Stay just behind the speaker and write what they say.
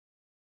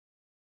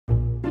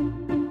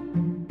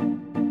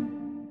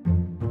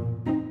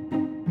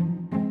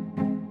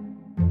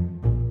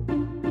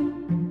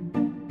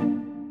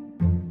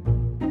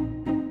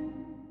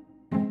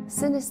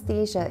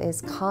Synesthesia is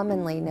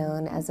commonly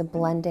known as a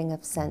blending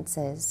of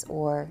senses,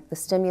 or the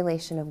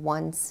stimulation of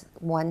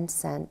one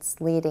sense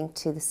leading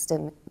to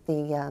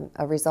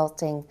a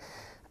resulting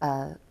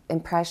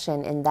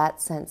impression in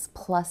that sense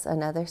plus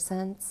another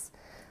sense.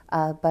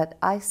 But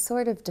I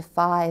sort of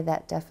defy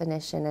that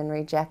definition and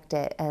reject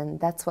it, and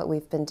that's what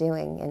we've been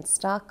doing in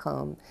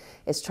Stockholm,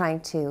 is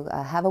trying to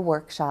have a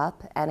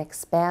workshop and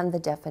expand the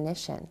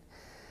definition.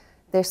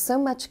 There's so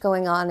much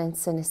going on in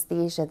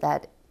synesthesia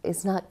that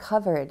is not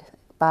covered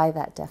by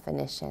that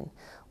definition.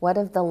 What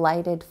of the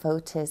lighted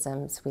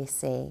photisms we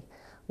see?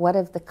 What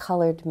of the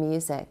colored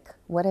music?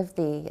 What of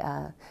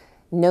the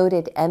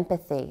noted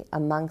empathy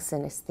among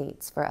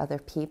synesthetes for other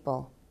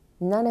people?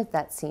 None of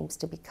that seems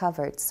to be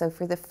covered. So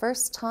for the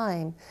first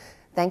time,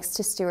 thanks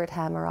to Stuart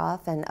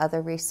Hameroff and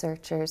other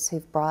researchers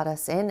who've brought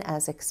us in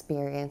as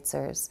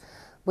experiencers,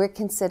 we're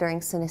considering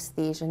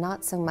synesthesia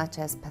not so much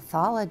as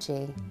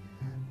pathology,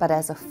 but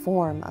as a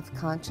form of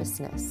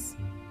consciousness.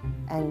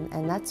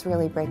 And that's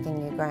really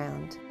breaking new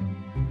ground.